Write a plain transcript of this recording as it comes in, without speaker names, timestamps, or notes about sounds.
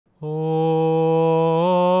Oh.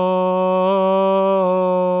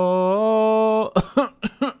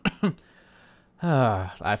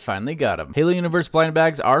 I finally got them. Halo Universe blind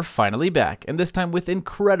bags are finally back, and this time with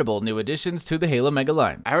incredible new additions to the Halo Mega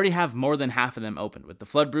line. I already have more than half of them opened, with the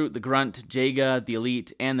Flood Brute, the Grunt, Jaga, the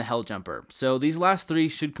Elite, and the Hell Jumper. So these last three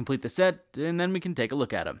should complete the set, and then we can take a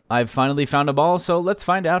look at them. I've finally found them all, so let's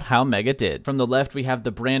find out how Mega did. From the left, we have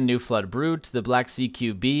the brand new Flood Brute, the Black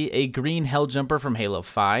CQB, a green Hell Jumper from Halo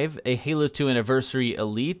 5, a Halo 2 Anniversary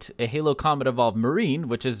Elite, a Halo Combat Evolved Marine,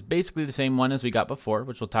 which is basically the same one as we got before,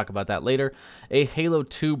 which we'll talk about that later, a Halo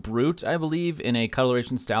 2 Brute, I believe, in a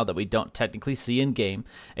coloration style that we don't technically see in-game,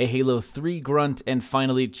 a Halo 3 Grunt, and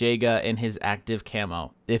finally Jaga in his active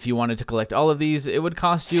camo. If you wanted to collect all of these, it would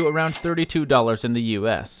cost you around $32 in the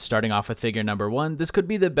US. Starting off with figure number 1, this could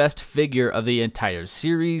be the best figure of the entire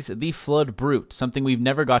series, the Flood Brute, something we've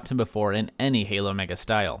never gotten before in any Halo Mega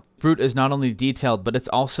style. Brute is not only detailed, but it's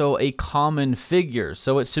also a common figure,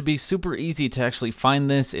 so it should be super easy to actually find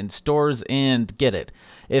this in stores and get it,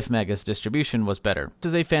 if Mega's distribution was better. This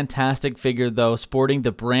is a fantastic figure though, sporting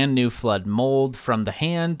the brand new Flood mold from the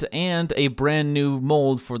hand, and a brand new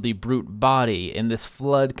mold for the Brute body in this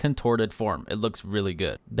Flood contorted form. It looks really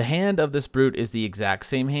good. The hand of this Brute is the exact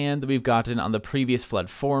same hand that we've gotten on the previous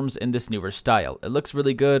Flood forms in this newer style. It looks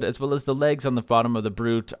really good, as well as the legs on the bottom of the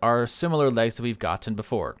Brute are similar legs that we've gotten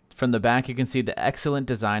before. From the back, you can see the excellent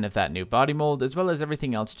design of that new body mold, as well as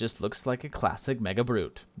everything else just looks like a classic Mega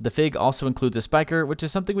Brute. The fig also includes a spiker, which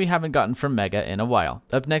is something we haven't gotten from Mega in a while.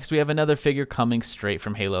 Up next, we have another figure coming straight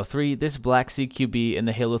from Halo 3. This black CQB in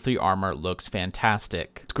the Halo 3 armor looks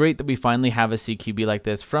fantastic. It's great that we finally have a CQB like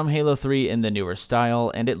this from Halo 3 in the newer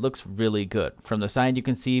style, and it looks really good. From the side, you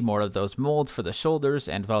can see more of those molds for the shoulders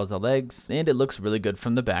and as well as the legs, and it looks really good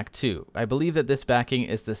from the back too. I believe that this backing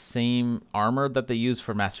is the same armor that they use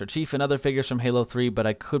for Master Chief and other figures from Halo 3, but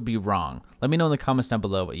I could be wrong. Let me know in the comments down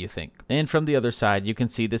below what you think. And from the other side, you can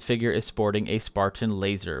see this figure is sporting a Spartan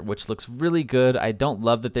laser, which looks really good. I don't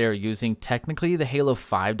love that they are using technically the Halo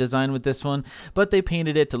 5 design with this one, but they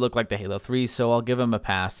painted it to look like the Halo 3, so I'll give them a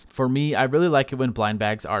pass. For me, I really like it when blind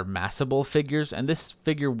bags are massable figures, and this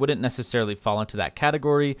figure wouldn't necessarily fall into that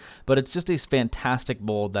category, but it's just a fantastic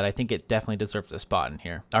mold that I think it definitely deserves a spot in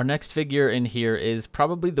here. Our next figure in here is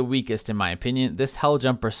probably the weakest in my opinion, this Hell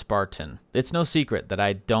Jumper Spartan. It's no secret that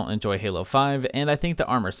I don't enjoy Halo 5, and I think the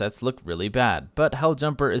armor sets look really bad, but Hell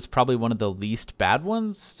Jumper is probably one of the least bad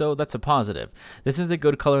ones, so that's a positive. This is a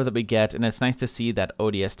good color that we get, and it's nice to see that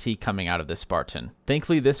ODST coming out of this Spartan.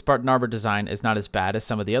 Thankfully, this Spartan armor design is not as bad as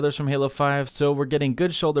some of the others from Halo 5, so we're getting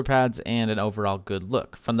good shoulder pads and an overall good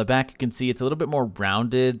look. From the back, you can see it's a little bit more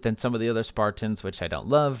rounded than some of the other Spartans, which I don't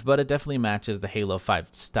love, but it definitely matches the Halo 5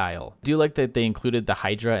 style. I do like that they included the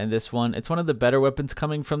Hydra in this one. It's one of the better weapons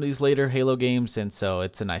coming from these later Halo games, and so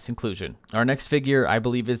it's a nice inclusion. Our next figure, I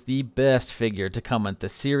believe, is the best figure to come with the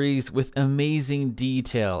series, with amazing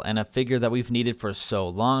detail and a figure that we've needed for so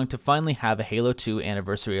long to finally have a Halo 2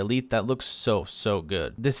 Anniversary Elite that looks so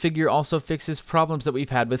good. This figure also fixes problems that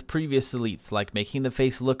we've had with previous Elites, like making the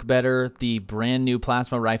face look better, the brand new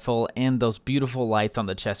plasma rifle, and those beautiful lights on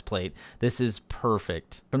the chest plate. This is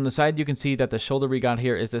perfect. From the side, you can see that the shoulder we got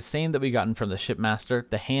here is the same that we gotten from the Shipmaster.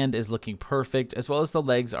 The hand is looking perfect, as well as the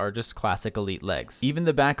legs are just classic Elite legs. Even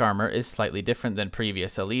the back armor is slightly different than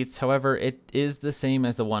previous Elites, however, it is the same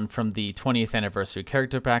as the one from the 20th Anniversary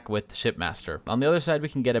Character Pack with the Shipmaster. On the other side, we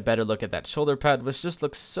can get a better look at that shoulder pad, which just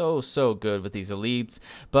looks so good with these Elites,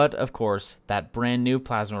 but of course, that brand new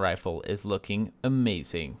plasma rifle is looking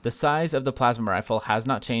amazing. The size of the plasma rifle has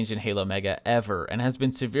not changed in Halo Mega ever, and has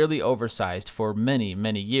been severely oversized for many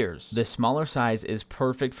years. This smaller size is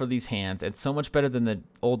perfect for these hands, and so much better than the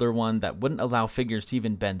older one that wouldn't allow figures to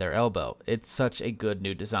even bend their elbow. It's such a good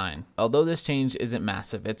new design. Although this change isn't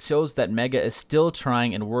massive, it shows that Mega is still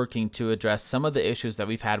trying and working to address some of the issues that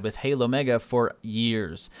we've had with Halo Mega for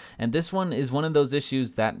years. And this one is one of those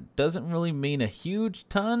issues that doesn't really mean a huge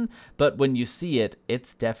ton, but when you see it,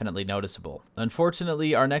 it's definitely noticeable.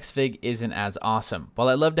 Unfortunately, our next fig isn't as awesome. While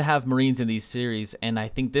I love to have Marines in these series, and I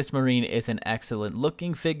think this Marine is an excellent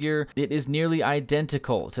looking figure, it is nearly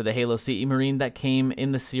identical to the Halo CE Marine that came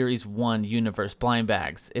in the Series 1 Universe blind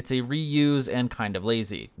bags. It's a reuse and kind of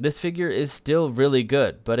lazy. This figure is still really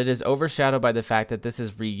good, but it is overshadowed by the fact that this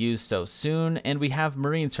is reused so soon, and we have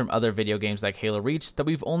Marines from other video games like Halo Reach that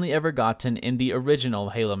we've only ever gotten in the original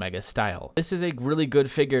Halo Mega style. This is a really good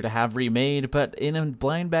figure to have remade, but in a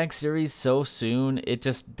blind bag series so soon, it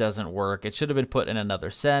just doesn't work. It should have been put in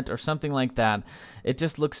another set or something like that. It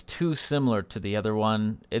just looks too similar to the other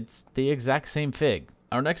one. It's the exact same fig.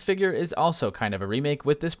 Our next figure is also kind of a remake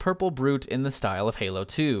with this purple brute in the style of Halo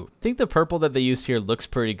 2. I think the purple that they used here looks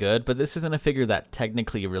pretty good, but this isn't a figure that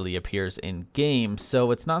technically really appears in game,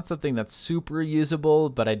 so it's not something that's super usable,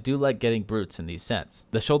 but I do like getting brutes in these sets.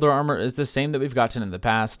 The shoulder armor is the same that we've gotten in the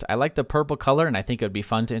past. I like the purple color and I think it would be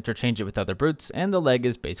fun to interchange it with other brutes, and the leg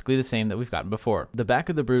is basically the same that we've gotten before. The back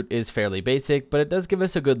of the brute is fairly basic, but it does give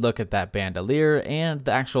us a good look at that bandolier and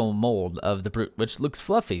the actual mold of the brute, which looks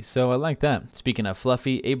fluffy, so I like that. Speaking of fluffy,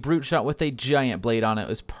 a brute shot with a giant blade on it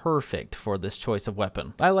was perfect for this choice of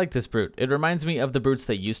weapon. I like this brute. It reminds me of the brutes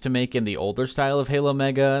they used to make in the older style of Halo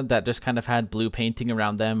Mega that just kind of had blue painting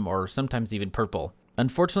around them, or sometimes even purple.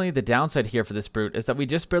 Unfortunately, the downside here for this brute is that we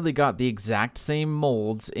just barely got the exact same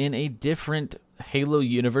molds in a different Halo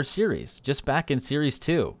Universe series, just back in Series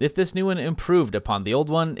 2. If this new one improved upon the old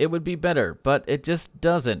one, it would be better, but it just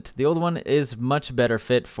doesn't. The old one is much better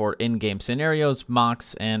fit for in-game scenarios,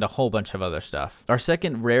 mocks, and a whole bunch of other stuff. Our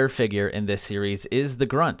second rare figure in this series is the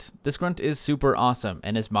Grunt. This Grunt is super awesome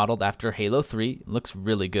and is modeled after Halo 3. It looks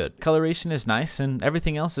really good. Coloration is nice, and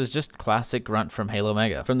everything else is just classic Grunt from Halo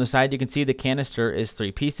Mega. From the side, you can see the canister is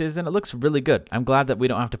 3 pieces, and it looks really good. I'm glad that we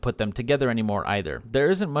don't have to put them together anymore either. There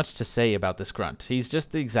isn't much to say about this Grunt. He's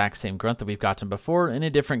just the exact same Grunt that we've gotten before in a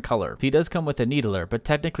different color. He does come with a needler, but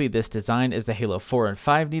technically this design is the Halo 4 and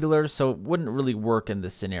 5 needler, so it wouldn't really work in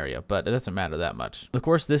this scenario, but it doesn't matter that much. Of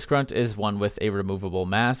course, this Grunt is one with a removable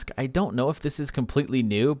mask. I don't know if this is completely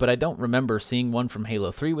new, but I don't remember seeing one from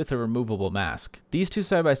Halo 3 with a removable mask. These two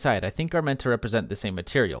side by side I think are meant to represent the same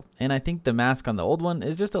material, and I think the mask on the old one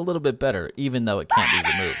is just a little bit better, even though it can't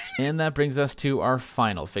be removed. And that brings us to our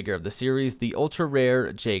final figure of the series, the ultra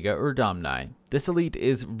rare Jaga Urdomnai. This elite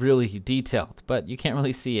is really detailed, but you can't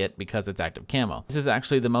really see it because it's active camo. This is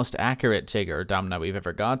actually the most accurate Jaga Urdomnai we've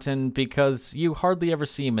ever gotten because you hardly ever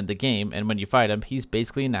see him in the game, and when you fight him, he's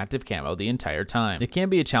basically in active camo the entire time. It can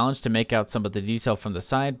be a challenge to make out some of the detail from the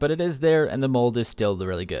side, but it is there and the mold is still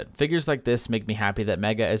really good. Figures like this make me happy that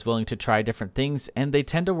Mega is willing to try different things, and they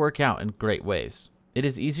tend to work out in great ways. It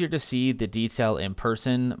is easier to see the detail in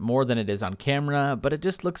person more than it is on camera, but it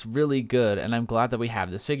just looks really good, and I'm glad that we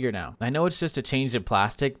have this figure now. I know it's just a change in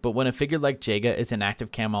plastic, but when a figure like Jaga is in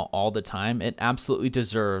active camo all the time, it absolutely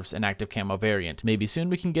deserves an active camo variant. Maybe soon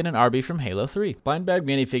we can get an RB from Halo 3. Blind bag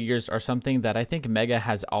minifigures are something that I think Mega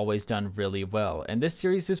has always done really well, and this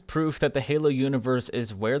series is proof that the Halo universe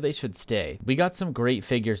is where they should stay. We got some great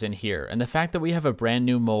figures in here, and the fact that we have a brand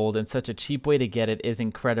new mold and such a cheap way to get it is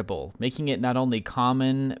incredible, making it not only common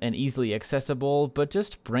and easily accessible, but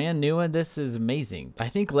just brand new, and this is amazing. I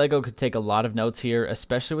think LEGO could take a lot of notes here,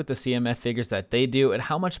 especially with the CMF figures that they do and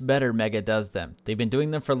how much better Mega does them. They've been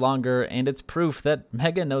doing them for longer, and it's proof that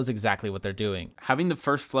Mega knows exactly what they're doing. Having the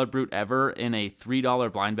first Flood Brute ever in a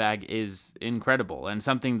 $3 blind bag is incredible, and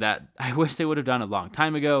something that I wish they would have done a long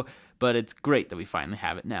time ago, but it's great that we finally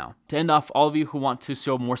have it now. To end off, all of you who want to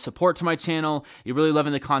show more support to my channel, you're really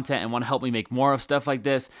loving the content and want to help me make more of stuff like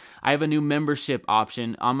this, I have a new membership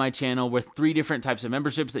option on my channel with 3 different types of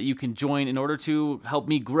memberships that you can join in order to help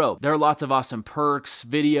me grow. There are lots of awesome perks,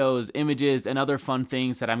 videos, images, and other fun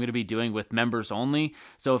things that I'm going to be doing with members only.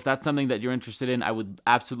 So if that's something that you're interested in, I would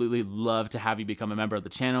absolutely love to have you become a member of the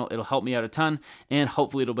channel. It'll help me out a ton, and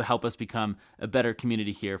hopefully it'll help us become a better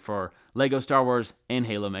community here for LEGO Star Wars and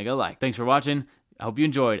Halo Mega alike. Thanks for watching. I hope you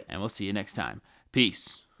enjoyed, and we'll see you next time.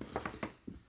 Peace.